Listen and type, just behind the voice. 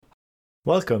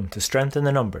Welcome to Strength in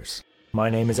the Numbers. My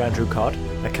name is Andrew Codd,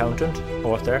 accountant,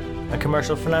 author, and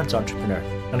commercial finance entrepreneur,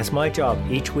 and it's my job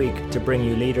each week to bring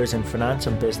you leaders in finance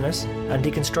and business and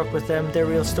deconstruct with them their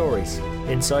real stories,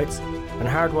 insights, and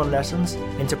hard-won lessons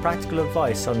into practical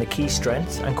advice on the key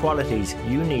strengths and qualities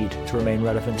you need to remain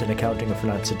relevant in accounting and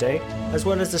finance today, as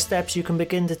well as the steps you can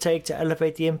begin to take to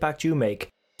elevate the impact you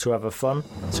make to have a fun,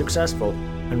 successful,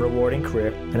 and rewarding career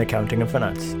in accounting and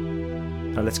finance.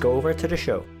 Now let's go over to the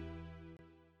show.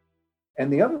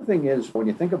 And the other thing is, when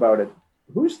you think about it,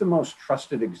 who's the most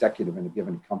trusted executive in a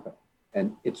given company?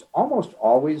 And it's almost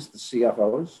always the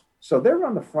CFOs. So they're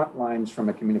on the front lines from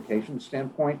a communication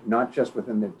standpoint, not just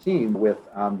within their team, with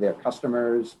their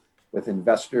customers, with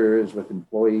investors, with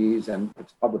employees, and if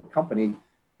it's a public company,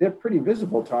 they're pretty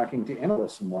visible talking to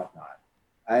analysts and whatnot.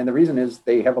 And the reason is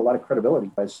they have a lot of credibility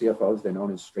as CFOs. They're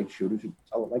known as straight shooters who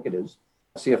tell it like it is.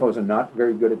 CFOs are not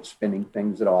very good at spinning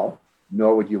things at all,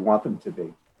 nor would you want them to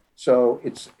be. So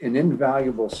it's an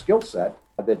invaluable skill set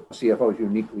that CFOs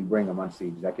uniquely bring amongst the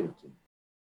executive team.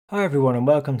 Hi everyone and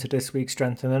welcome to this week's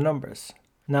Strength in the Numbers.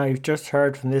 Now you've just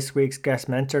heard from this week's guest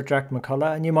mentor, Jack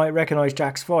McCullough, and you might recognise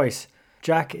Jack's voice.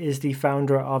 Jack is the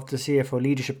founder of the CFO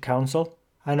Leadership Council,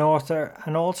 an author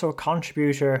and also a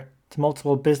contributor to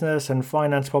multiple business and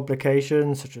finance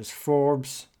publications such as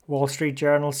Forbes, Wall Street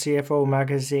Journal, CFO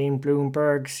Magazine,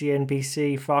 Bloomberg,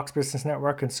 CNBC, Fox Business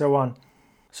Network and so on.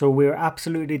 So we're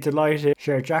absolutely delighted to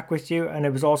share Jack with you, and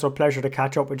it was also a pleasure to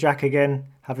catch up with Jack again,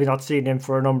 having not seen him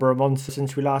for a number of months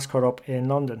since we last caught up in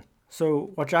London.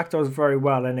 So what Jack does very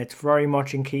well, and it's very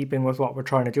much in keeping with what we're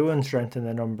trying to do in Strength in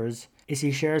the Numbers, is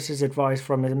he shares his advice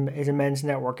from his immense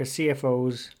network of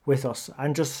CFOs with us,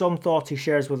 and just some thoughts he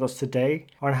shares with us today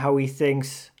on how he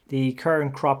thinks the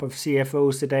current crop of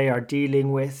CFOs today are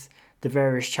dealing with the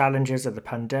various challenges of the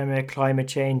pandemic, climate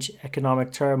change,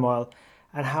 economic turmoil,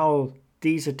 and how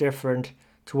these are different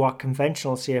to what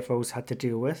conventional CFOs had to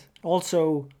deal with.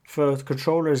 Also, for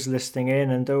controllers listening in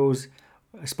and those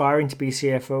aspiring to be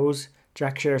CFOs,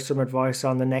 Jack shares some advice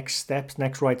on the next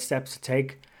right steps to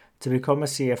take to become a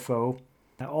CFO.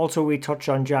 Also, we touch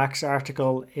on Jack's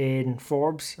article in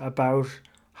Forbes about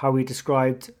how he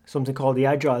described something called the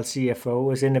Agile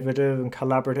CFO as innovative and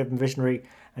collaborative and visionary,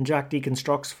 and Jack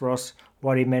deconstructs for us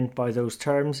what he meant by those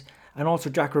terms. And also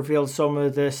Jack reveals some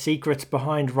of the secrets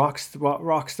behind what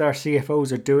rockstar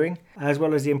CFOs are doing, as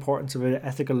well as the importance of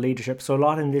ethical leadership. So a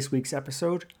lot in this week's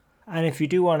episode. And if you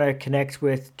do want to connect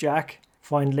with Jack,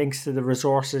 find links to the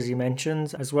resources he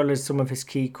mentions, as well as some of his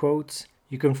key quotes,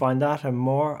 you can find that and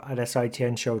more at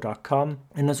sitnshow.com.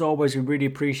 And as always, we really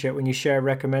appreciate when you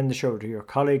recommend the show to your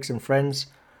colleagues and friends.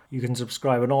 You can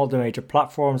subscribe on all the major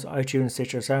platforms: iTunes,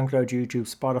 Stitcher, SoundCloud,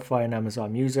 YouTube, Spotify, and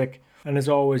Amazon Music. And as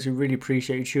always, we really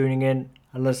appreciate you tuning in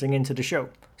and listening into the show.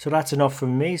 So that's enough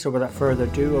from me. So without further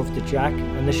ado, over to Jack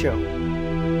and the show.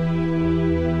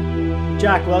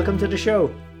 Jack, welcome to the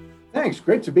show. Thanks.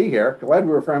 Great to be here. Glad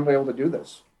we were finally able to do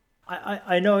this.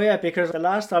 I know, yeah, because the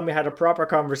last time we had a proper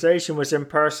conversation was in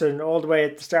person all the way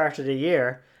at the start of the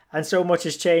year. And so much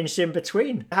has changed in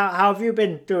between. How have you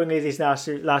been doing these last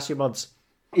few months?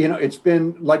 You know, it's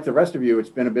been, like the rest of you, it's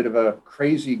been a bit of a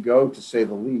crazy go, to say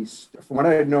the least. From what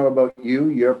I know about you,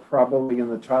 you're probably in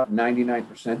the top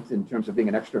 99% in terms of being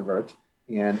an extrovert.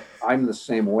 And I'm the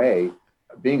same way.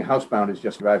 Being housebound is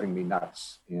just driving me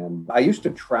nuts. And I used to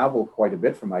travel quite a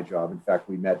bit for my job. In fact,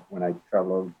 we met when I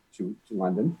traveled to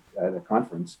London at a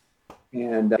conference.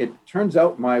 And it turns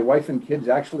out my wife and kids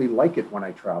actually like it when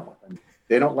I travel. And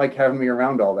they don't like having me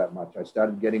around all that much. I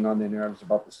started getting on their nerves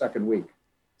about the second week.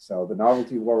 So the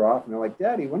novelty wore off, and they're like,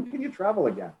 "Daddy, when can you travel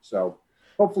again?" So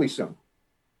hopefully soon.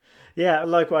 Yeah,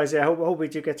 likewise. I hope we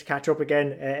do get to catch up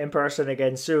again in person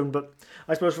again soon. But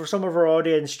I suppose for some of our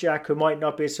audience, Jack, who might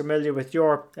not be as familiar with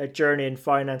your journey in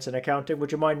finance and accounting,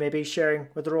 would you mind maybe sharing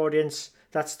with our audience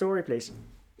that story, please?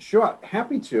 Sure,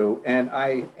 happy to. And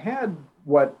I had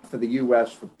what, for the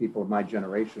U.S., for people of my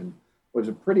generation, was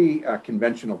a pretty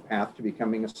conventional path to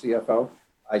becoming a CFO.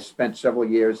 I spent several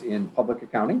years in public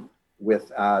accounting with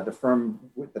the firm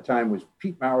at the time was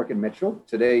Peat Marwick and Mitchell.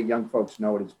 Today, young folks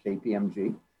know it as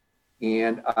KPMG.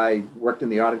 And I worked in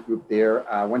the audit group there.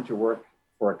 I went to work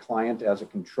for a client as a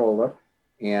controller,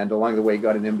 and along the way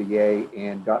got an MBA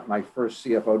and got my first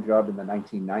CFO job in the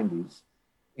 1990s.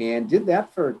 And did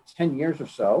that for 10 years or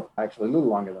so, actually a little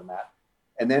longer than that.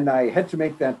 And then I had to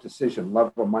make that decision,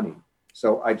 love or money.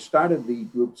 So I'd started the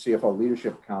group CFO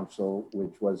Leadership Council,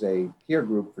 which was a peer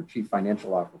group for chief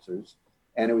financial officers.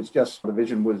 And it was just, the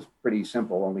vision was pretty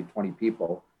simple, only 20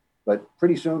 people. But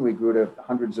pretty soon we grew to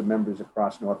hundreds of members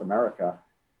across North America.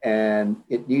 And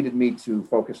it needed me to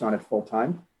focus on it full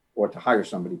time or to hire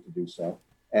somebody to do so.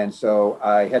 And so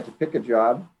I had to pick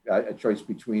a choice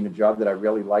between a job that I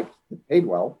really liked that paid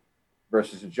well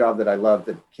versus a job that I loved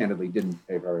that candidly didn't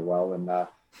pay very well. And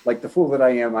like the fool that I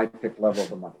am, I picked level of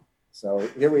the money. So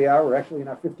here we are. We're actually in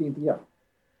our 15th year.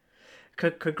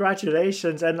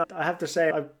 Congratulations. And I have to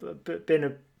say, I've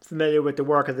been familiar with the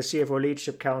work of the CFO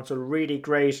Leadership Council. Really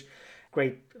great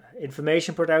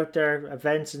information put out there,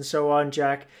 events and so on,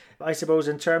 Jack. I suppose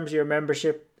in terms of your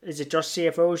membership, is it just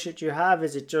CFOs that you have?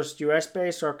 Is it just US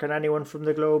based, or can anyone from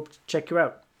the globe check you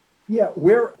out? Yeah,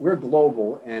 we're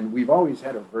global, and we've always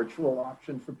had a virtual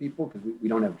option for people because we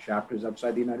don't have chapters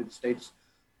outside the United States.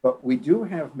 But we do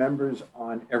have members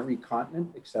on every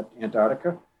continent except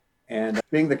Antarctica. And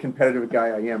being the competitive guy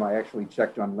I am, I actually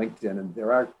checked on LinkedIn, and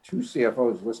there are two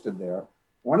CFOs listed there.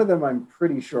 One of them I'm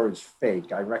pretty sure is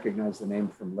fake. I recognize the name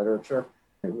from literature.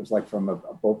 It was like from a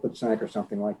boat that sank or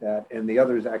something like that. And the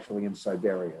other is actually in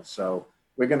Siberia. So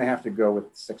we're going to have to go with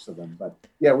 6 of them. But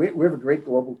yeah, we have a great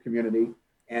global community.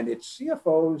 And it's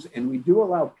CFOs, and we do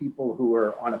allow people who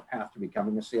are on a path to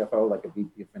becoming a CFO, like a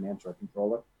VP of Finance or a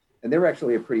controller. And they're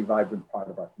actually a pretty vibrant part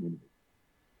of our community.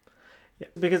 Yeah,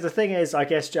 because the thing is, I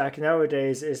guess, Jack,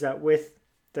 nowadays is that with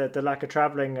the lack of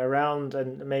traveling around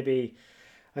and maybe,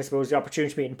 I suppose, the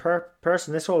opportunity to meet in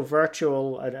person, this whole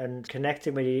virtual and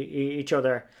connecting with each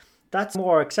other, that's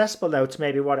more accessible now to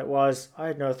maybe what it was, I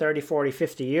don't know, 30, 40,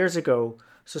 50 years ago.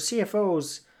 So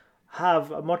CFOs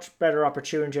have a much better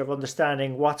opportunity of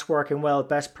understanding what's working well,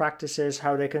 best practices,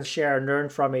 how they can share and learn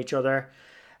from each other.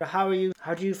 How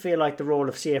do you feel like the role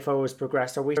of CFO has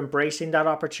progressed? Are we embracing that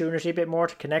opportunity a bit more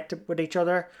to connect with each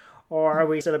other, or are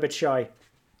we still a bit shy?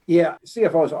 Yeah,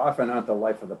 CFOs often aren't the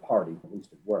life of the party, at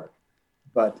least at work.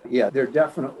 But yeah, they're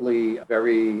definitely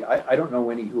I don't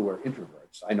know any who are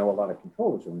introverts. I know a lot of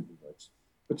controllers who are introverts.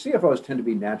 But CFOs tend to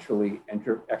be naturally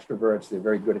extroverts. They're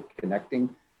very good at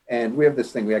connecting. And we have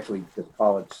this thing, we actually just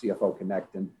call it CFO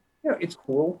Connect. And, it's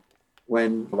cool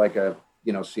when like a,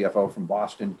 CFO from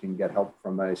Boston can get help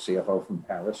from a CFO from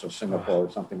Paris or Singapore or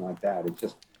something like that.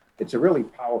 It's a really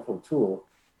powerful tool.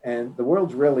 And the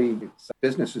world's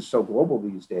business is so global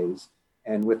these days.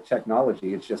 And with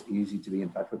technology, it's just easy to be in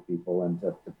touch with people and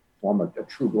to form a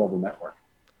true global network.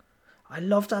 I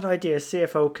love that idea,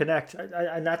 CFO Connect.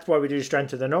 And that's why we do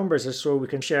Strength in the Numbers, is so we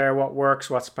can share what works,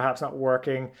 what's perhaps not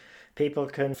working. People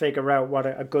can figure out what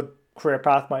a good career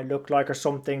path might look like, or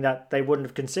something that they wouldn't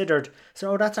have considered.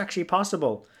 So that's actually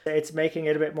possible. It's making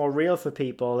it a bit more real for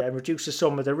people and reduces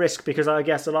some of the risk, because I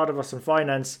guess a lot of us in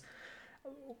finance,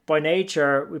 by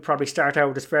nature, we probably start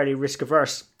out as fairly risk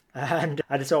averse. And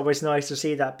it's always nice to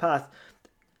see that path.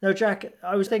 Now, Jack,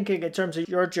 I was thinking in terms of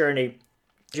your journey,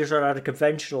 you sort of had a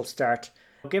conventional start.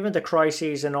 Given the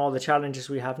crises and all the challenges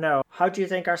we have now, how do you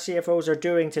think our CFOs are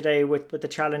doing today with the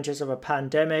challenges of a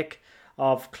pandemic,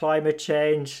 of climate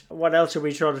change? What else are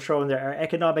we trying to throw in there?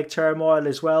 Economic turmoil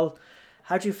as well.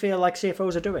 How do you feel like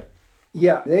CFOs are doing?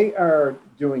 Yeah, they are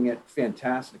doing it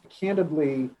fantastic.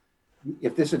 Candidly,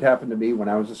 if this had happened to me when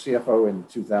I was a CFO in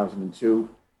 2002,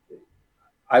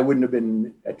 I wouldn't have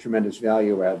been a tremendous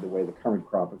value add the way the current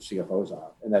crop of CFOs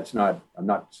are. And I'm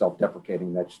not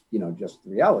self-deprecating. That's, just the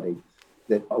reality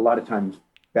that a lot of times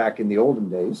back in the olden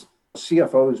days,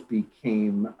 CFOs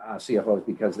became CFOs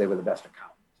because they were the best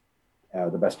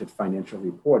accountants, the best at financial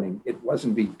reporting. It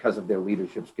wasn't because of their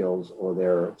leadership skills or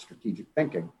their strategic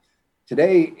thinking.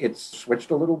 Today, it's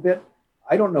switched a little bit.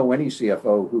 I don't know any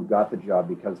CFO who got the job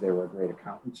because they were a great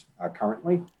accountant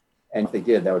currently. And if they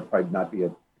did, that would probably not be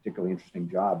a particularly interesting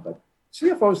job. But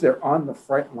CFOs, they're on the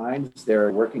front lines.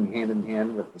 They're working hand in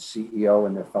hand with the CEO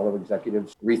and their fellow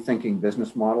executives, rethinking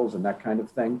business models and that kind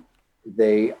of thing.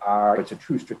 It's a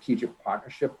true strategic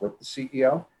partnership with the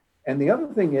CEO. And the other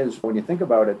thing is, when you think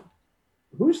about it,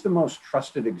 who's the most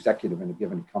trusted executive in a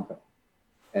given company?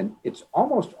 And it's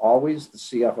almost always the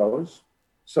CFOs.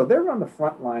 So they're on the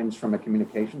front lines from a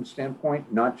communication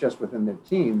standpoint, not just within their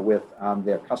team, with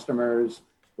their customers,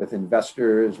 with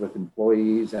investors, with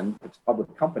employees, and if it's a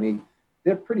public company,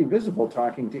 they're pretty visible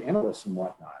talking to analysts and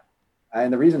whatnot.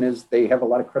 And the reason is they have a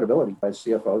lot of credibility as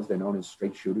CFOs. They're known as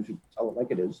straight shooters who tell it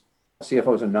like it is.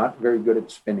 CFOs are not very good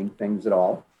at spinning things at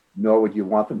all, nor would you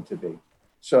want them to be.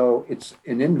 So it's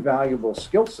an invaluable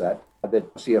skill set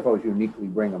that CFOs uniquely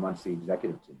bring amongst the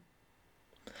executive team.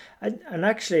 And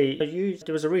actually,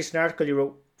 there was a recent article you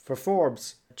wrote for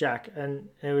Forbes, Jack, and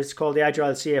it was called The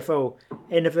Agile CFO,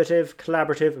 Innovative,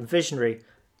 Collaborative, and Visionary.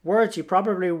 Words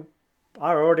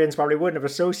our audience probably wouldn't have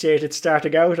associated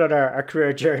starting out on our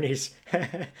career journeys.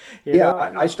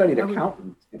 I studied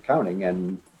accounting,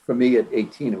 and for me at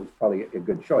 18, it was probably a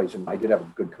good choice. And I did have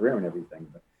a good career and everything,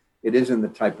 but it isn't the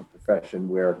type of profession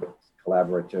where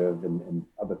collaborative and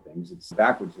other things. It's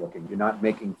backwards looking. You're not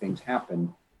making things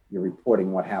happen. You're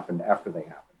reporting what happened after they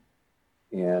happened.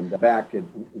 And back at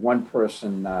one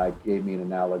person gave me an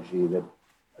analogy that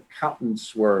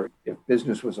accountants were, if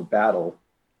business was a battle,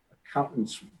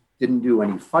 accountants didn't do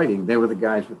any fighting. They were the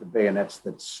guys with the bayonets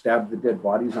that stabbed the dead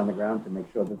bodies on the ground to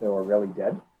make sure that they were really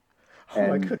dead.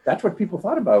 And that's what people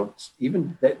thought about.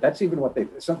 Even that's even what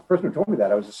some person who told me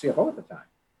that, I was a CFO at the time.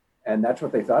 And that's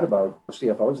what they thought about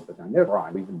CFOs at the time. They're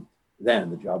wrong. Even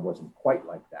then, the job wasn't quite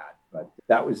like that, but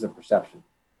that was the perception.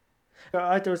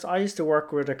 I used to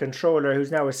work with a controller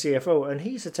who's now a CFO, and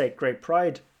he used to take great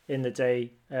pride in the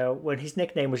day when his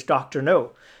nickname was Dr.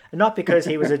 No. And not because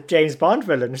he was a James Bond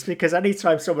villain, it's because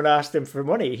anytime someone asked him for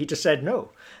money, he just said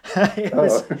no. It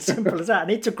was as simple as that.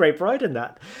 And he took great pride in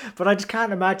that. But I just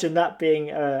can't imagine that being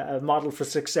a model for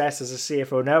success as a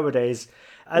CFO nowadays.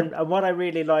 And what I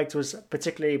really liked was,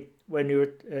 particularly when you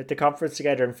were at the conference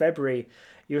together in February,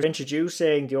 you were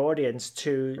introducing the audience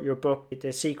to your book,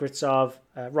 The Secrets of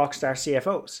Rockstar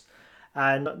CFOs.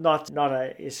 And not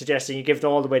suggesting you give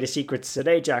all the way the secrets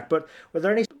today, Jack, but were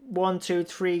there any 1, 2,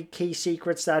 3 key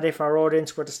secrets that if our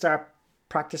audience were to start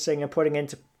practicing and putting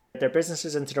into their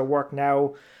businesses, into their work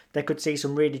now, they could see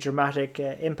some really dramatic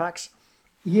impacts?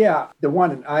 Yeah,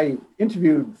 I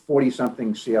interviewed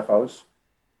 40-something CFOs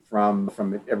from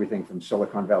everything from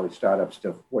Silicon Valley startups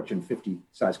to Fortune 50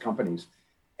 size companies.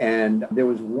 And there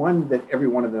was one that every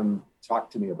one of them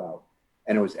talked to me about,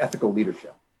 and it was ethical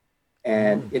leadership.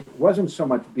 And it wasn't so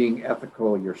much being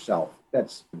ethical yourself,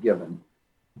 that's a given,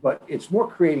 but it's more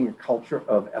creating a culture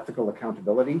of ethical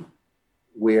accountability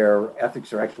where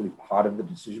ethics are actually part of the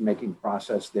decision-making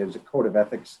process. There's a code of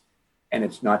ethics, and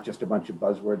it's not just a bunch of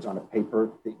buzzwords on a paper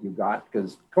that you got,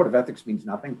 because code of ethics means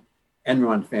nothing.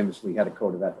 Enron famously had a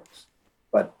code of ethics,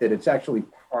 but that it's actually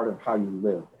part of how you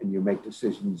live and you make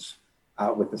decisions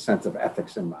with a sense of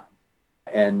ethics in mind.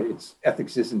 And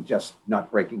ethics isn't just not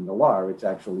breaking the law, it's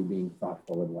actually being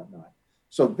thoughtful and whatnot.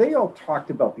 So they all talked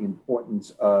about the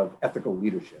importance of ethical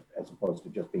leadership as opposed to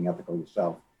just being ethical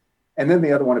yourself. And then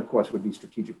the other one, of course, would be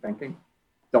strategic thinking.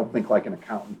 Don't think like an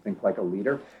accountant, think like a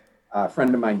leader. A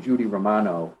friend of mine, Judy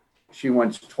Romano, she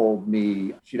once told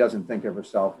me she doesn't think of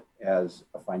herself as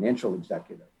a financial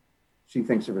executive. She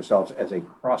thinks of herself as a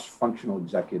cross-functional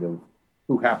executive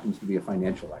who happens to be a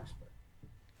financial expert.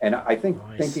 And I think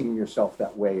thinking yourself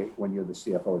that way when you're the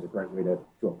CFO is a great way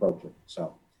to approach it.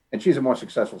 So, and she's a more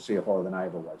successful CFO than I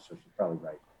ever was, so she's probably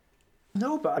right.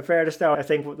 No, but in fairness now, I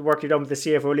think the work you've done with the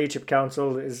CFO Leadership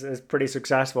Council is pretty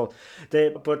successful.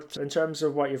 But in terms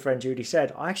of what your friend Judy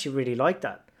said, I actually really like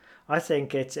that. I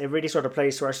think it really sort of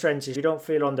plays to our strengths. You don't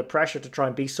feel under pressure to try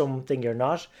and be something you're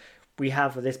not. We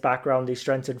have this background, these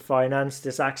strengths in finance,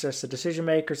 this access to decision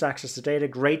makers, access to data,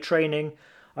 great training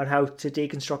on how to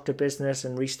deconstruct a business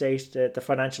and restate the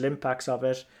financial impacts of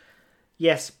it.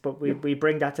 Yes, but we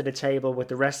bring that to the table with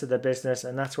the rest of the business,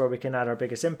 and that's where we can add our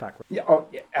biggest impact. Yeah,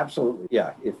 absolutely.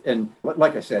 Yeah. And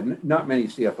like I said, not many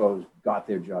CFOs got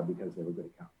their job because they were good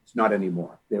accountants. Not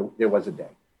anymore. There was a day.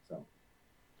 So.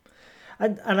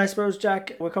 And I suppose,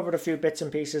 Jack, we covered a few bits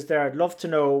and pieces there. I'd love to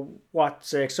know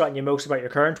what's exciting you most about your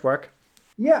current work.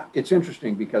 Yeah, it's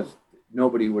interesting because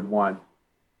nobody would want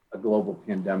a global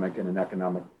pandemic and an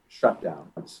economic shutdown.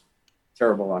 It's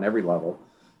terrible on every level.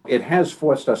 It has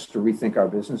forced us to rethink our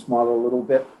business model a little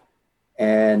bit.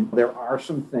 And there are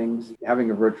some things, having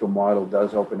a virtual model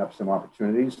does open up some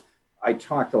opportunities. I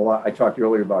talked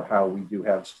earlier about how we do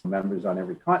have some members on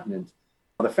every continent.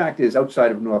 The fact is, outside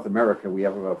of North America, we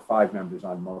have about 5 members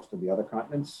on most of the other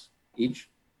continents each.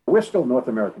 We're still North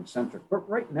American centric, but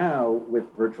right now with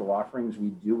virtual offerings, we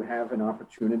do have an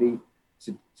opportunity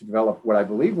to develop what I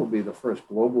believe will be the first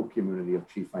global community of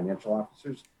chief financial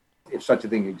officers. If such a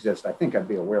thing exists, I think I'd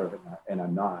be aware of it, and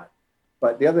I'm not.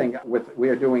 But the other thing, we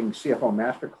are doing CFO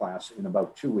Masterclass in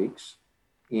about 2 weeks,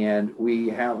 and we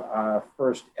have our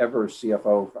first ever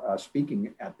CFO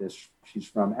speaking at this. She's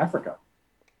from Africa.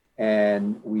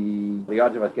 And the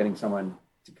odds of us getting someone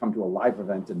to come to a live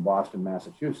event in Boston,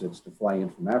 Massachusetts to fly in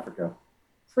from Africa,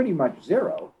 pretty much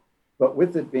zero. But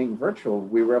with it being virtual,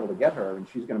 we were able to get her, and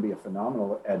she's going to be a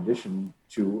phenomenal addition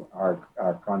to our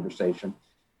conversation.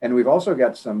 And we've also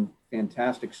got some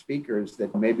fantastic speakers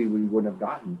that maybe we wouldn't have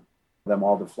gotten them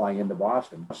all to fly into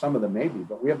Boston. Some of them maybe,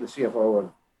 but we have the CFO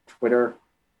of Twitter,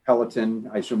 Peloton.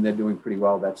 I assume they're doing pretty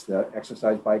well. That's the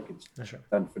exercise bike. It's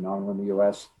done phenomenal in the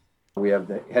US. We have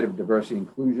the head of diversity and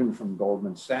inclusion from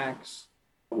Goldman Sachs.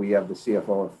 We have the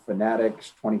CFO of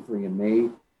Fanatics,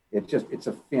 23andMe. It's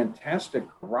a fantastic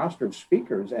roster of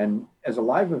speakers. And as a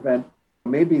live event,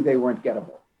 maybe they weren't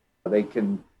gettable. They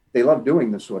can they love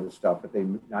doing this sort of stuff, but they're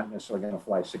not necessarily going to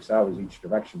fly 6 hours each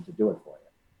direction to do it for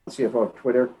you. The CFO of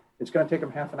Twitter, it's going to take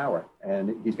him half an hour,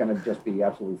 and he's going to just be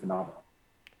absolutely phenomenal.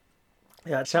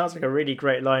 Yeah, it sounds like a really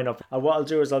great lineup. And what I'll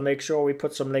do is I'll make sure we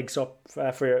put some links up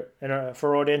for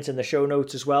our audience in the show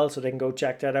notes as well, so they can go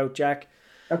check that out, Jack.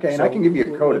 Okay, and I can give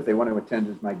you a code if they want to attend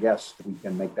as my guest. We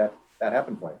can make that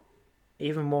happen for you.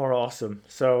 Even more awesome.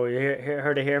 So you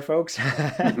heard it here, folks.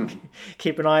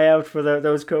 Keep an eye out for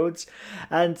those codes.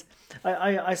 And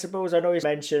I suppose I know you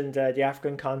mentioned the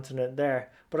African continent there,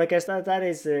 but I guess that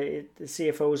is the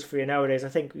CFOs for you nowadays. I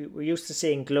think we're used to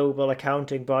seeing global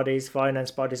accounting bodies, finance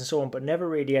bodies, and so on, but never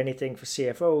really anything for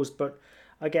CFOs. But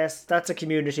I guess that's a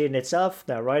community in itself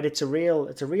now, right? It's a real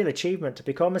achievement to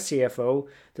become a CFO.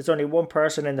 There's only one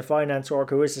person in the finance org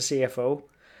who is the CFO.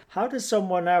 How does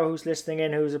someone now who's listening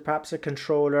in, who's perhaps a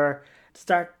controller,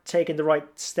 start taking the right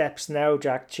steps now,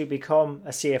 Jack, to become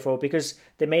a CFO? Because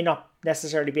they may not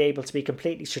necessarily be able to be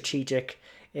completely strategic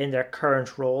in their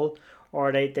current role,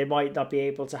 or they might not be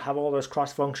able to have all those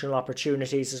cross-functional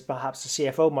opportunities as perhaps the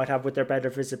CFO might have with their better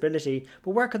visibility.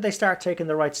 But where could they start taking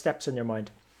the right steps in your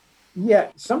mind? Yeah,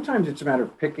 sometimes it's a matter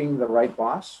of picking the right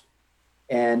boss.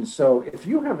 And so if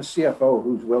you have a CFO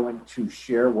who's willing to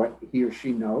share what he or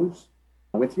she knows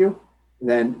with you,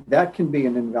 then that can be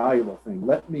an invaluable thing.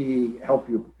 Let me help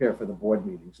you prepare for the board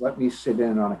meetings. Let me sit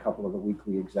in on a couple of the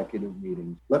weekly executive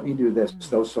meetings. Let me do this,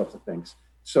 those sorts of things.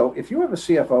 So if you have a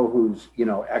CFO who's,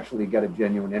 actually got a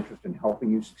genuine interest in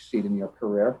helping you succeed in your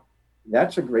career,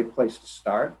 that's a great place to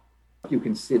start. If you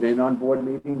can sit in on board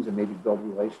meetings and maybe build a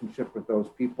relationship with those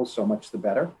people, so much the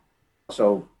better.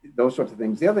 So those sorts of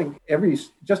things. The other thing,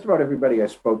 just about everybody I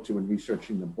spoke to in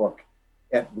researching the book,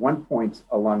 at one point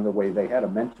along the way, they had a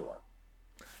mentor.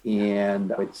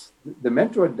 And the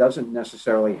mentor doesn't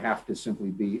necessarily have to simply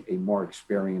be a more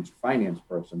experienced finance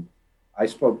person. I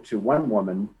spoke to one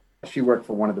woman. She worked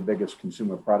for one of the biggest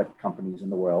consumer product companies in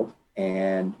the world.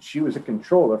 And she was a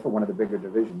controller for one of the bigger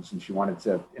divisions. And she wanted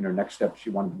to, in her next step, she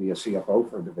wanted to be a CFO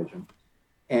for a division.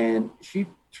 And she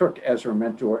took as her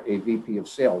mentor a VP of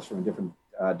sales from a different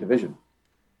division.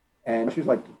 And she was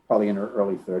like probably in her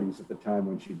early 30s at the time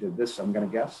when she did this, I'm going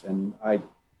to guess. And I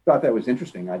thought that was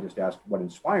interesting. I just asked what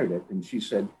inspired it. And she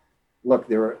said, look,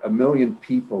 there are 1 million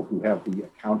people who have the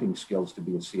accounting skills to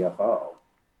be a CFO.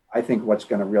 I think what's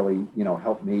going to really,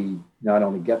 help me not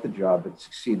only get the job, but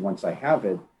succeed once I have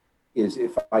it, is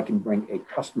if I can bring a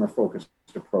customer-focused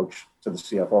approach to the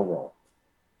CFO role.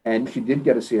 And she did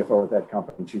get a CFO at that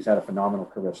company, and she's had a phenomenal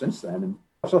career since then. And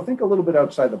so think a little bit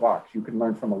outside the box. You can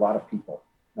learn from a lot of people,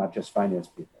 not just finance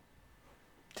people.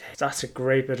 That's a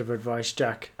great bit of advice,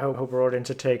 Jack. I hope we're all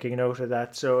into taking note of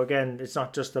that. So again, it's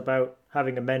not just about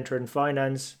having a mentor in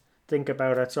finance. Think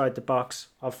about outside the box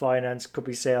of finance. Could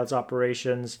be sales,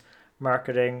 operations,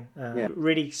 marketing.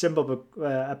 Really simple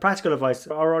but practical advice.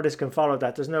 Our audience can follow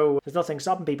that. There's nothing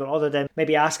stopping people other than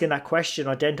maybe asking that question,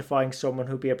 identifying someone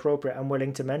who'd be appropriate and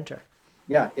willing to mentor.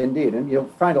 Yeah, indeed. And you'll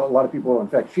find a lot of people, in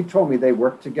fact, she told me they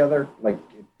worked together, like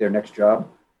their next job.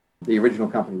 The original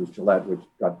company was Gillette, which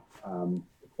got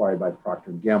acquired by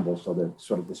Procter & Gamble. So they're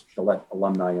sort of this Gillette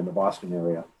alumni in the Boston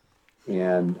area.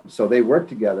 And so they work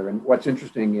together. And what's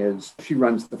interesting is she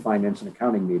runs the finance and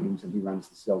accounting meetings and he runs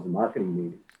the sales and marketing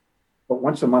meetings. But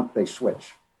once a month they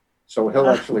switch. So he'll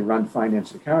actually run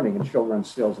finance and accounting and she'll run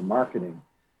sales and marketing.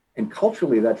 And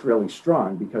culturally, that's really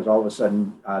strong because all of a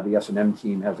sudden the S&M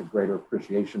team has a greater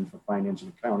appreciation for finance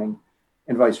and accounting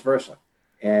and vice versa.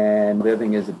 And the other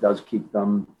thing is it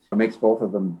makes both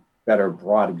of them better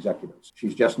broad executives.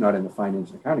 She's just not in the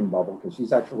finance and accounting bubble because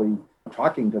she's actually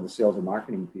talking to the sales and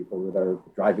marketing people that are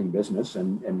driving business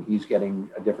and he's getting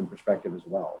a different perspective as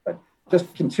well. But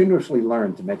just continuously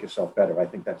learn to make yourself better. I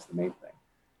think that's the main thing.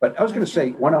 But I was going to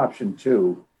say one option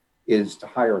too is to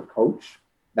hire a coach.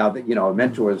 Now that,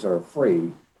 mentors are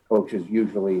free, coaches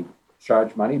usually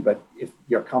charge money, but if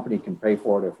your company can pay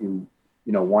for it, if you,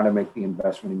 want to make the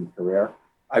investment in your career,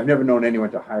 I've never known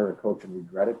anyone to hire a coach and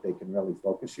regret it. They can really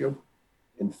focus you.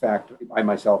 In fact, I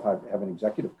myself have an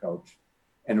executive coach.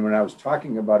 And when I was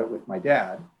talking about it with my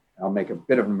dad, I'll make a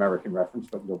bit of an American reference,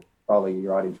 but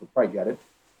your audience will probably get it.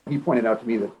 He pointed out to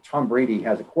me that Tom Brady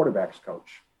has a quarterback's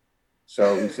coach.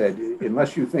 So he said,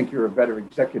 unless you think you're a better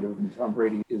executive than Tom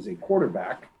Brady is a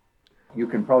quarterback, you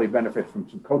can probably benefit from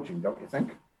some coaching, don't you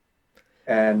think?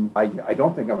 And I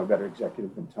don't think I'm a better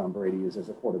executive than Tom Brady is as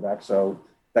a quarterback. So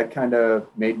that kind of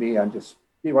made me,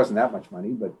 it wasn't that much money,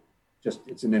 but just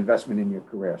it's an investment in your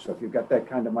career. So if you've got that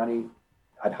kind of money,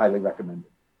 I'd highly recommend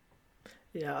it.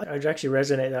 Yeah, I'd actually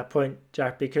resonate at that point,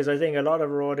 Jack, because I think a lot of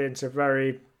our audience are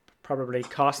very probably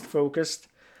cost focused.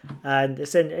 And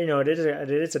it's it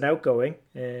is an outgoing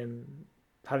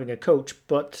having a coach,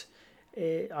 but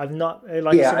I've not,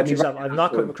 like you Yeah, said I mean, right yourself, I've now,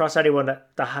 not sort come of, across anyone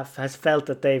has felt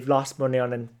that they've lost money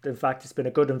on it. In fact, it's been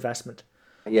a good investment.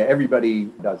 yeah, everybody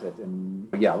does it. And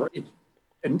yeah, it's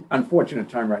an unfortunate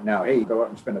time right now. Hey, go out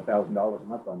and spend $1,000 a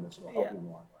month on this. It'll help Yeah. you in the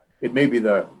long run. It may be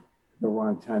the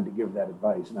wrong time to give that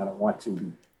advice. And I don't want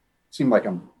to seem like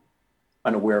I'm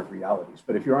unaware of realities.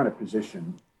 But if you're on a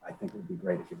position, I think it would be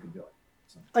great if you could do it.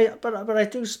 So, But I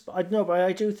do I know but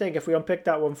I do think if we unpick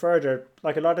that one further,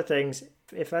 like a lot of things,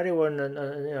 if anyone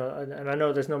and I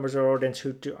know there's numbers of our audience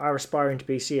are aspiring to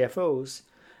be CFOs,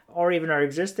 or even our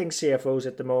existing CFOs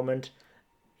at the moment,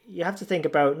 you have to think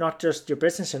about not just your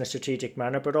business in a strategic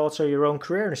manner, but also your own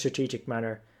career in a strategic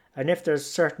manner. And if there's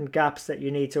certain gaps that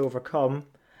you need to overcome,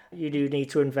 you do need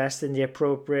to invest in the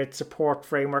appropriate support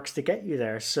frameworks to get you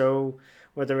there. So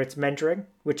whether it's mentoring,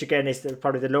 which again is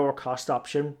probably the lower cost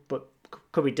option, but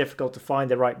could be difficult to find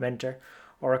the right mentor,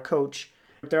 or a coach,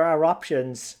 there are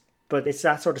options. But it's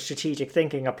that sort of strategic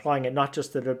thinking, applying it not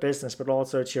just to the business, but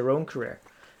also to your own career.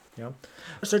 You know?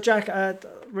 So, Jack, I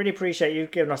really appreciate you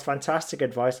giving us fantastic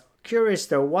advice. Curious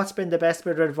though, what's been the best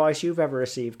bit of advice you've ever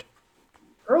received?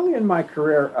 early in my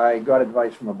career, I got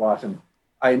advice from a boss, and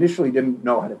I initially didn't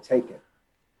know how to take it.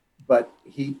 But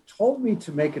he told me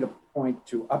to make it a point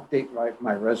to update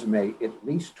my resume at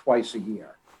least twice a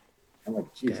year. I'm like,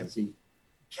 Okay.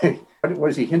 Jesus, what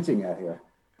was he hinting at here?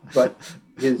 But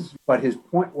his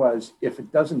point was, if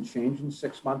it doesn't change in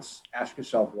 6 months, ask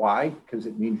yourself why, because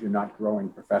it means you're not growing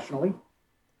professionally.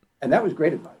 And that was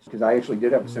great advice, because I actually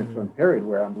did have a 6 month period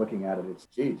where I'm looking at it. It's,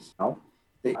 geez,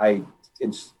 I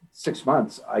in 6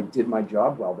 months I did my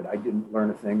job well, but I didn't learn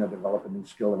a thing or develop a new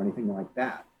skill or anything like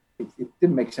that. It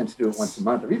didn't make sense to do it once a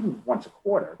month or even once a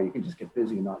quarter. You can just get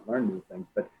busy and not learn new things.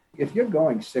 But if you're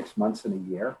going 6 months in a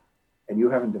year and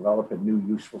you haven't developed a new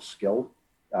useful skill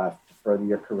to further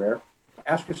your career,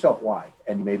 ask yourself why.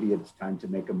 And maybe it's time to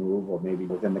make a move, or maybe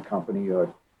within the company,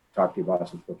 or talk to your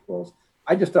boss and switch roles.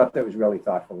 I just thought that was really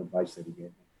thoughtful advice that he gave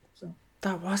me. So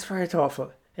That was very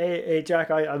thoughtful. Hey,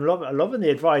 Jack, I'm loving the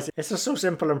advice. It's just so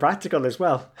simple and practical as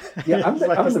well. yeah, It's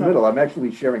like I'm in it's the not. middle. I'm actually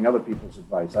sharing other people's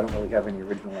advice. I don't really have any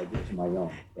original ideas of my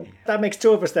own. But That makes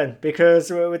two of us then,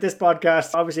 because with this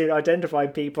podcast, obviously identifying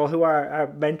people who are our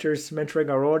mentors,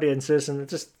 mentoring our audiences, and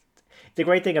just the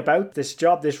great thing about this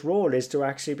job, this role, is to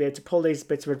actually be able to pull these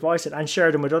bits of advice and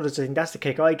share them with others. I think that's the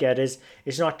kick I get is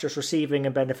not just receiving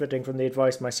and benefiting from the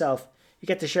advice myself. You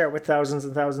get to share it with thousands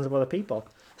and thousands of other people.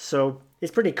 So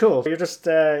it's pretty cool.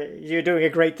 You're doing a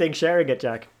great thing sharing it,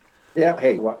 Jack. yeah,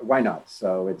 hey, why not?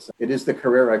 So it is the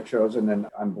career I've chosen, and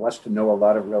I'm blessed to know a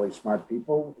lot of really smart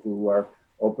people who are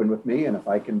open with me. And if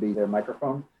I can be their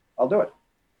microphone, I'll do it.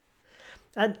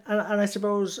 And I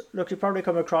suppose, look, you probably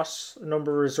come across a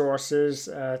number of resources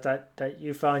that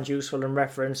you found useful in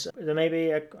reference. There may be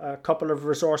a couple of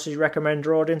resources you recommend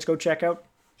our audience go check out.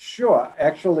 Sure.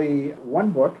 Actually, one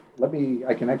book,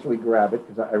 I can actually grab it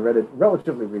because I read it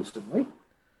relatively recently.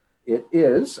 It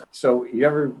is, so you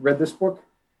ever read this book,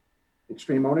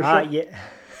 Extreme Ah, Ownership? yeah.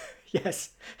 Yes.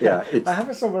 Yeah, I have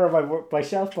it somewhere on my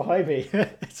shelf behind me.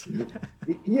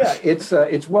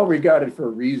 it's well regarded for a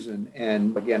reason.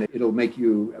 And again, it'll make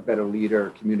you a better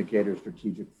leader, communicator,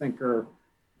 strategic thinker,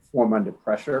 perform under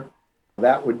pressure.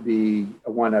 That would be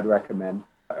one I'd recommend.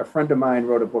 A friend of mine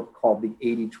wrote a book called The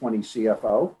 80/20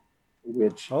 CFO,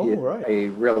 which Oh, is right. a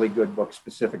really good book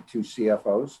specific to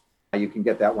CFOs. You can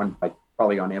get that one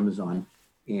probably on Amazon.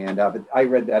 And but I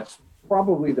read that's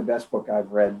probably the best book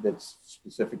I've read that's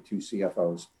specific to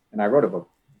CFOs. And I wrote a book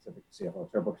specific to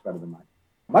CFOs. Her book's better than mine.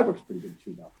 My book's pretty good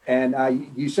too, though. And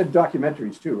you said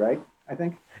documentaries too, right? I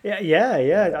think.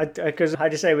 Yeah. Because how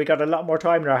do you say, we got a lot more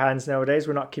time in our hands nowadays.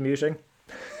 We're not commuting.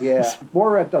 Yeah,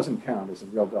 Borat doesn't count as a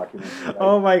real documentary, right?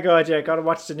 Oh my God, yeah, gotta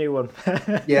watch the new one.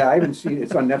 Yeah, I haven't seen it.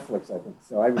 It's on Netflix, I think.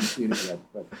 So I haven't seen it yet.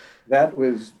 But that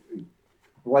was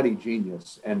bloody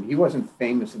genius. And he wasn't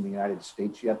famous in the United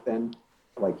States yet then.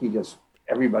 Like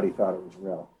everybody thought it was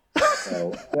real.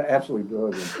 So absolutely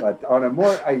brilliant. But on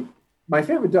a my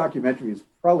favorite documentary is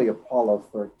probably Apollo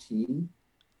 13,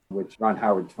 which Ron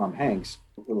Howard, Tom Hanks,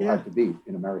 a little Yeah. hard to beat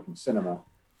in American cinema.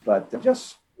 But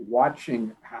just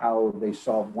watching how they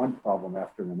solve one problem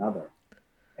after another.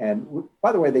 And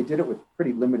by the way, they did it with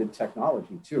pretty limited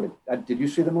technology too. Did you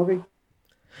see the movie?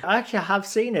 I actually have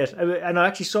seen it, and I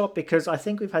actually saw it because I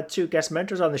think we've had two guest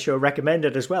mentors on the show recommend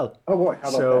it as well. Oh boy, how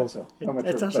about that? So So much.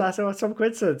 it's that's some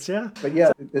coincidence, yeah. But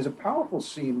yeah, there's a powerful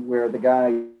scene where the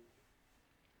guy,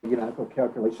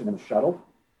 calculation in the shuttle,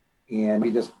 and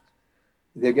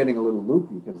they're getting a little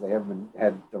loopy because they haven't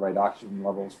had the right oxygen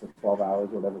levels for 12 hours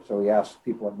or whatever. So he asked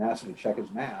people at NASA to check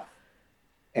his math.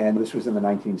 And this was in the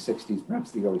 1960s,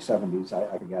 perhaps the early 70s,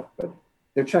 I forget. But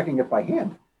they're checking it by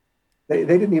hand. They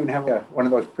didn't even have one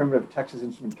of those primitive Texas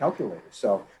Instrument calculators.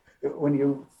 So when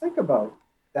you think about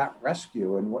that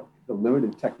rescue and what the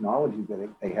limited technology that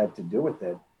they had to do with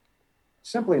it,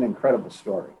 simply an incredible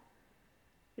story.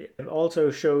 It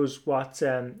also shows what,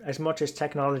 as much as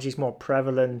technology is more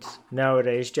prevalent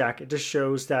nowadays, Jack, it just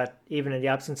shows that even in the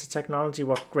absence of technology,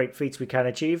 what great feats we can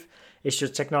achieve. It's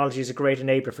just technology is a great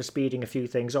enabler for speeding a few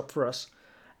things up for us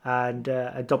and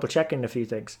double checking a few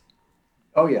things.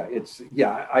 Oh yeah,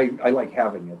 I like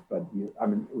having it, but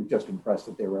we're just impressed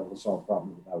that they were able to solve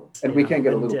problems without it, and we can't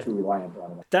get a little too reliant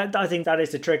on it. I think that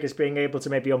is the trick, is being able to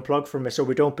maybe unplug from it so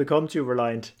we don't become too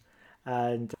reliant.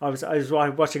 And I was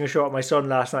watching a show with my son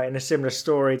last night, in a similar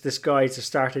story. This guy just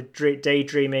started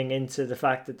daydreaming into the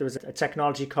fact that there was a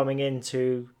technology coming in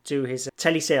to do his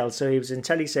telesales. So he was in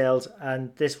telesales,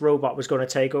 and this robot was going to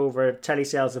take over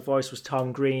telesales. The voice was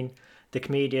Tom Green, the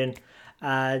comedian,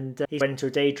 and he went into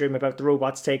a daydream about the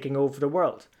robots taking over the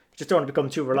world. Just don't want to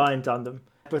become too reliant on them.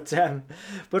 But I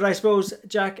suppose,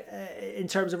 Jack, in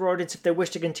terms of our audience, if they wish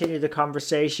to continue the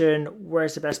conversation,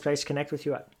 where's the best place to connect with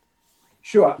you at?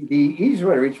 Sure. The easiest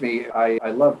way to reach me, I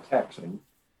love texting. In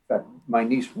fact, my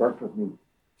niece worked with me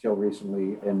till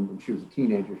recently, and when she was a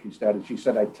teenager, she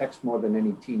said I text more than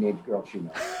any teenage girl she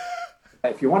knows.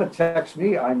 If you want to text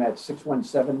me, I'm at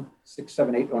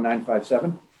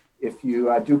 617-678-0957. If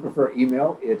you do prefer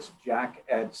email, it's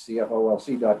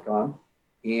jack@cfolc.com.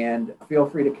 And feel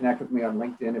free to connect with me on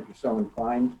LinkedIn if you're so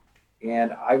inclined.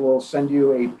 And I will send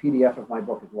you a PDF of my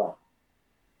book as well.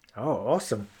 Oh,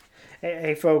 awesome.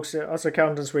 Hey folks, us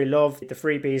accountants, we love the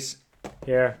freebies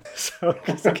here, so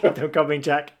keep them coming,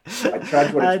 Jack. I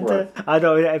tried what it's worth. I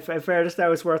know, in fairness,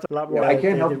 now it's worth a lot more. Yeah, I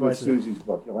can't help you with Susie's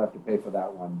book. You'll have to pay for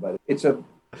that one, but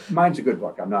mine's a good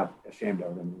book. I'm not ashamed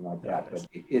of it or anything like that. But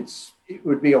it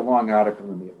would be a long article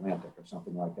in the Atlantic or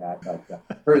something like that. But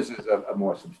hers is a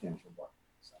more substantial book.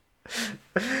 So.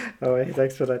 Oh, hey,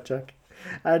 thanks for that, Jack.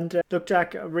 And look,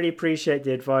 Jack, I really appreciate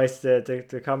the advice,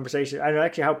 the conversation, and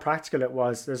actually how practical it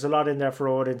was. There's a lot in there for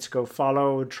our audience to go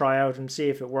follow, try out, and see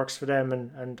if it works for them,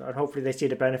 and hopefully they see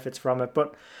the benefits from it.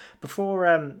 But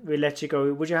before we let you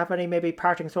go, would you have any maybe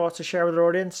parting thoughts to share with our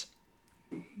audience?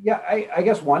 Yeah, I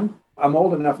guess one, I'm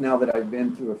old enough now that I've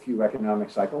been through a few economic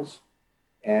cycles,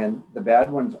 and the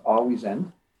bad ones always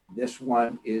end. This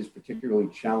one is particularly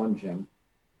challenging,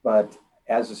 but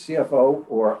as a CFO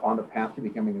or on the path to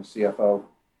becoming a CFO,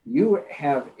 you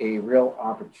have a real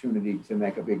opportunity to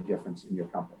make a big difference in your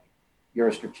company. You're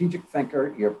a strategic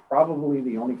thinker. You're probably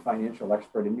the only financial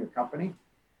expert in your company,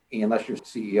 unless your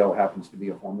CEO happens to be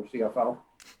a former CFO.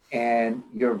 And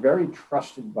you're very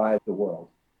trusted by the world.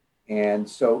 And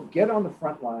so get on the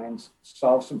front lines,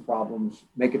 solve some problems,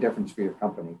 make a difference for your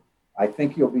company. I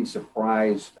think you'll be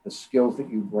surprised the skills that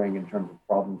you bring in terms of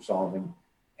problem solving.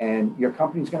 And your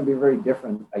company is going to be very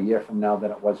different a year from now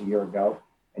than it was a year ago.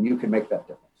 And you can make that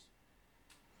difference.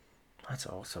 That's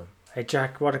awesome. Hey,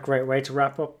 Jack, what a great way to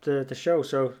wrap up the show.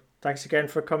 So thanks again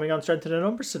for coming on Strength in the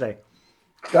Numbers today.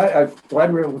 I'm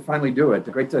glad we were able to finally do it.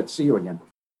 Great to see you again.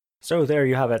 So there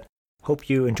you have it. Hope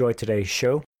you enjoyed today's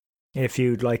show. If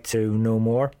you'd like to know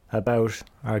more about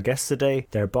our guests today,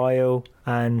 their bio,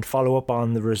 and follow up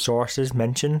on the resources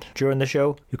mentioned during the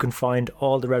show, you can find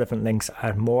all the relevant links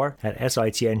and more at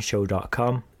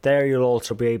sitnshow.com. There you'll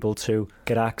also be able to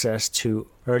get access to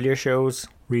earlier shows,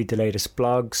 read the latest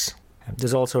blogs.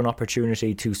 There's also an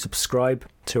opportunity to subscribe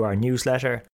to our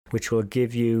newsletter, which will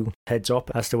give you heads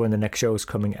up as to when the next show is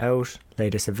coming out,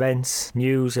 latest events,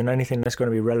 news, and anything that's going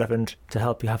to be relevant to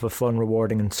help you have a fun,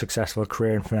 rewarding, and successful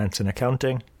career in finance and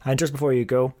accounting. And just before you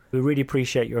go, we really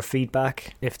appreciate your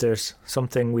feedback. If there's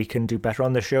something we can do better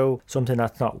on the show, something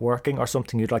that's not working, or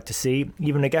something you'd like to see,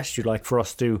 even a guest you'd like for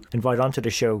us to invite onto the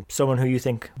show, someone who you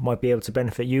think might be able to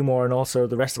benefit you more and also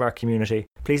the rest of our community,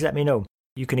 please let me know.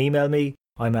 You can email me.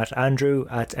 I'm at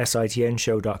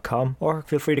andrew@sitnshow.com, or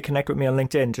feel free to connect with me on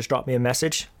LinkedIn. Just drop me a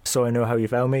message so I know how you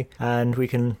found me and we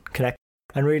can connect.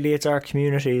 And really, it's our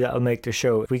community that'll make the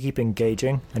show. If we keep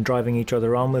engaging and driving each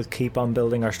other on, we'll keep on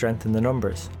building our strength in the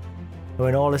numbers.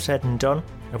 When all is said and done,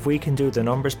 if we can do the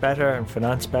numbers better and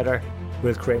finance better,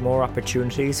 we'll create more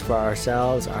opportunities for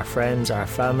ourselves, our friends, our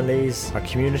families, our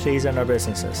communities, and our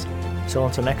businesses. So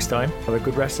until next time, have a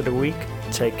good rest of the week,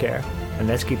 take care, and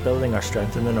let's keep building our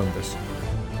strength in the numbers.